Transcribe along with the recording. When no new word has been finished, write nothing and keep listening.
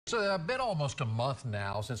It's been almost a month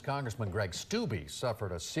now since Congressman Greg Steube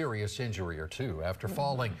suffered a serious injury or two after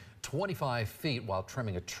falling 25 feet while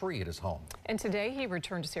trimming a tree at his home. And today he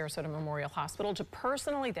returned to Sarasota Memorial Hospital to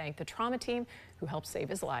personally thank the trauma team who helped save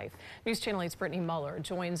his life. News Channel 8's Brittany Muller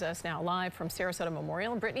joins us now live from Sarasota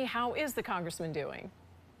Memorial. And Brittany, how is the congressman doing?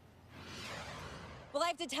 Well, I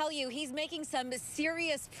have to tell you, he's making some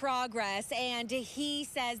serious progress, and he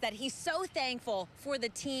says that he's so thankful for the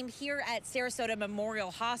team here at Sarasota Memorial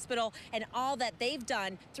Hospital and all that they've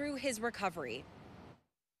done through his recovery.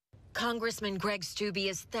 Congressman Greg Steube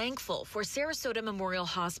is thankful for Sarasota Memorial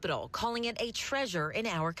Hospital, calling it a treasure in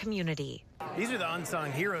our community. These are the unsung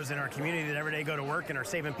heroes in our community that every day go to work and are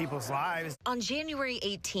saving people's lives. On January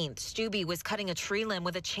 18th, Steube was cutting a tree limb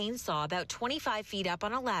with a chainsaw about 25 feet up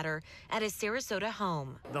on a ladder at his Sarasota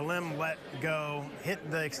home. The limb let go, hit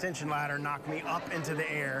the extension ladder, knocked me up into the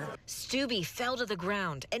air. Steube fell to the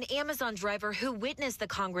ground. An Amazon driver who witnessed the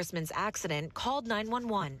congressman's accident called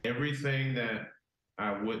 911. Everything that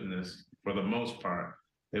I witnessed, for the most part,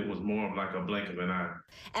 it was more of like a blink of an eye.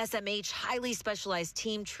 SMH highly specialized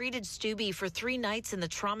team treated Steube for 3 nights in the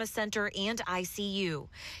trauma center and ICU.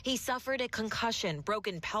 He suffered a concussion,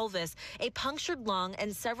 broken pelvis, a punctured lung,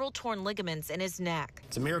 and several torn ligaments in his neck.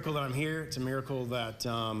 It's a miracle that I'm here. It's a miracle that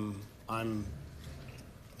I'm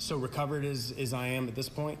so recovered as I am at this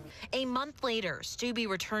point. A month later, Steube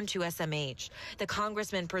returned to SMH. The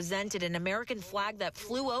congressman presented an American flag that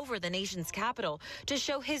flew over the nation's capital to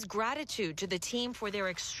show his gratitude to the team for their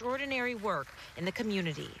extraordinary work in the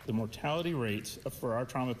community. The mortality rates for our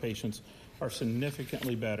trauma patients are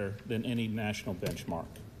significantly better than any national benchmark.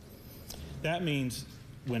 That means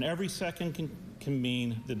when every second can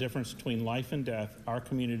mean the difference between life and death, our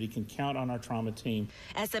community can count on our trauma team.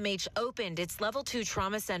 SMH opened its Level 2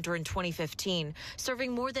 trauma center in 2015,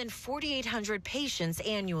 serving more than 4,800 patients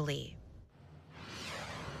annually.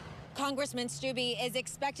 Congressman Steube is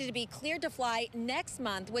expected to be cleared to fly next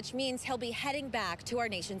month, which means he'll be heading back to our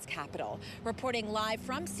nation's capital. Reporting live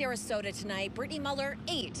from Sarasota tonight, Brittany Muller,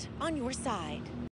 8 on your side.